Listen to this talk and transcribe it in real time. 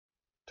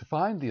To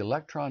find the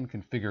electron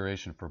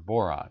configuration for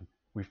boron,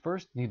 we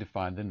first need to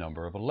find the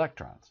number of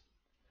electrons.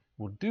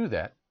 We'll do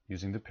that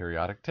using the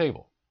periodic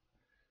table.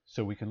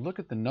 So we can look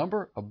at the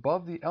number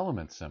above the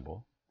element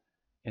symbol,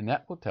 and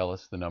that will tell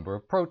us the number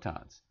of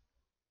protons.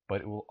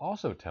 But it will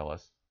also tell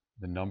us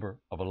the number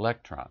of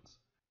electrons.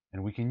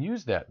 And we can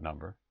use that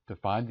number to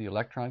find the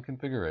electron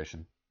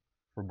configuration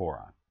for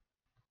boron.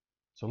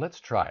 So let's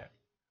try it.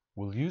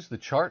 We'll use the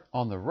chart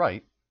on the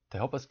right to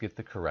help us get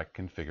the correct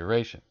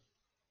configuration.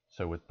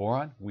 So with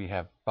boron, we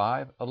have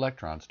 5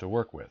 electrons to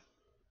work with.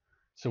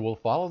 So we'll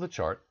follow the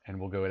chart and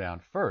we'll go down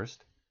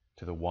first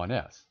to the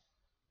 1s.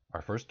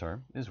 Our first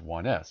term is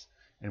 1s,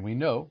 and we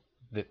know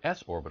that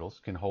s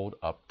orbitals can hold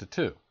up to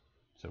 2.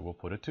 So we'll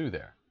put a 2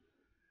 there.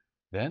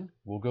 Then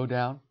we'll go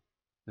down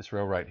this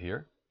row right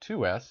here,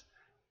 2s.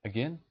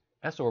 Again,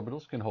 s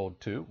orbitals can hold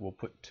 2. We'll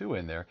put 2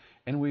 in there,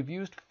 and we've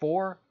used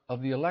 4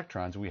 of the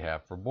electrons we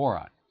have for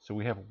boron. So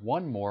we have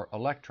 1 more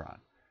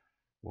electron.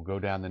 We'll go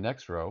down the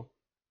next row,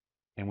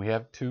 and we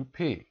have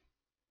 2p.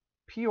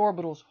 P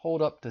orbitals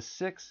hold up to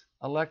 6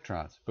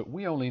 electrons, but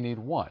we only need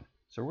 1.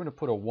 So we're going to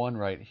put a 1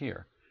 right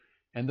here.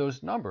 And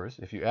those numbers,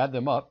 if you add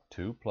them up,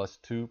 2 plus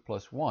 2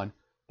 plus 1,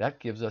 that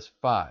gives us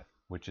 5,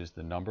 which is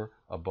the number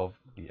above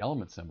the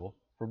element symbol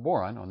for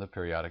boron on the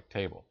periodic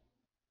table.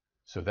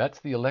 So that's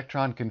the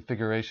electron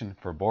configuration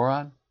for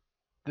boron.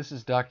 This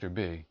is Dr.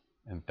 B,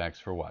 and thanks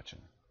for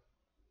watching.